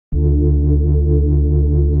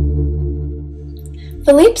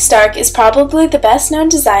Philippe Starck is probably the best-known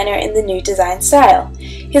designer in the new design style.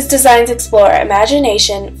 His designs explore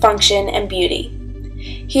imagination, function, and beauty.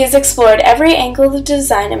 He has explored every angle of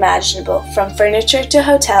design imaginable, from furniture to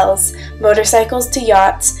hotels, motorcycles to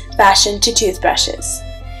yachts, fashion to toothbrushes.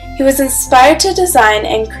 He was inspired to design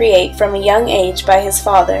and create from a young age by his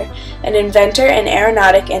father, an inventor and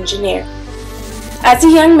aeronautic engineer. As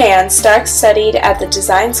a young man, Starck studied at the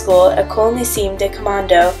design school École Naissime de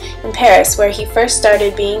Commando in Paris, where he first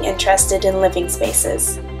started being interested in living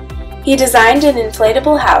spaces. He designed an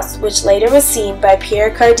inflatable house, which later was seen by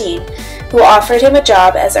Pierre Cardin, who offered him a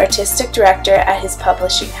job as artistic director at his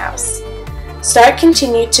publishing house. Starck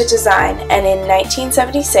continued to design, and in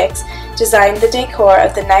 1976 designed the decor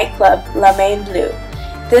of the nightclub La Main Bleue.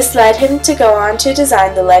 This led him to go on to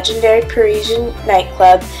design the legendary Parisian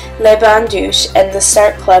nightclub Les Bains Douches and the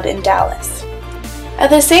Starck Club in Dallas.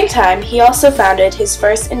 At the same time, he also founded his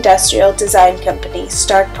first industrial design company,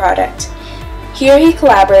 Starck Product. Here he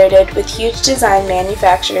collaborated with huge design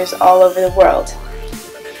manufacturers all over the world.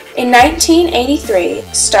 In 1983,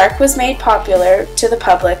 Starck was made popular to the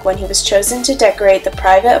public when he was chosen to decorate the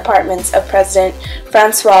private apartments of President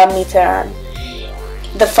François Mitterrand.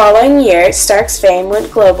 The following year, Starck's fame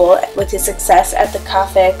went global with his success at the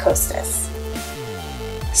Café Costas.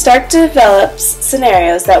 Starck develops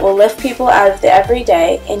scenarios that will lift people out of the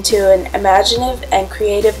everyday into an imaginative and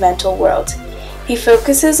creative mental world. He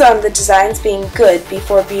focuses on the designs being good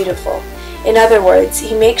before beautiful. In other words,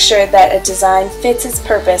 he makes sure that a design fits its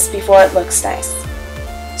purpose before it looks nice.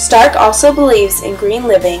 Starck also believes in green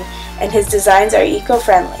living, and his designs are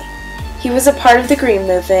eco-friendly. He was a part of the green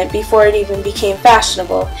movement before it even became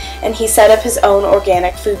fashionable, and he set up his own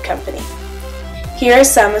organic food company. Here are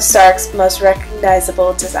some of Starck's most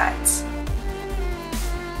recognizable designs.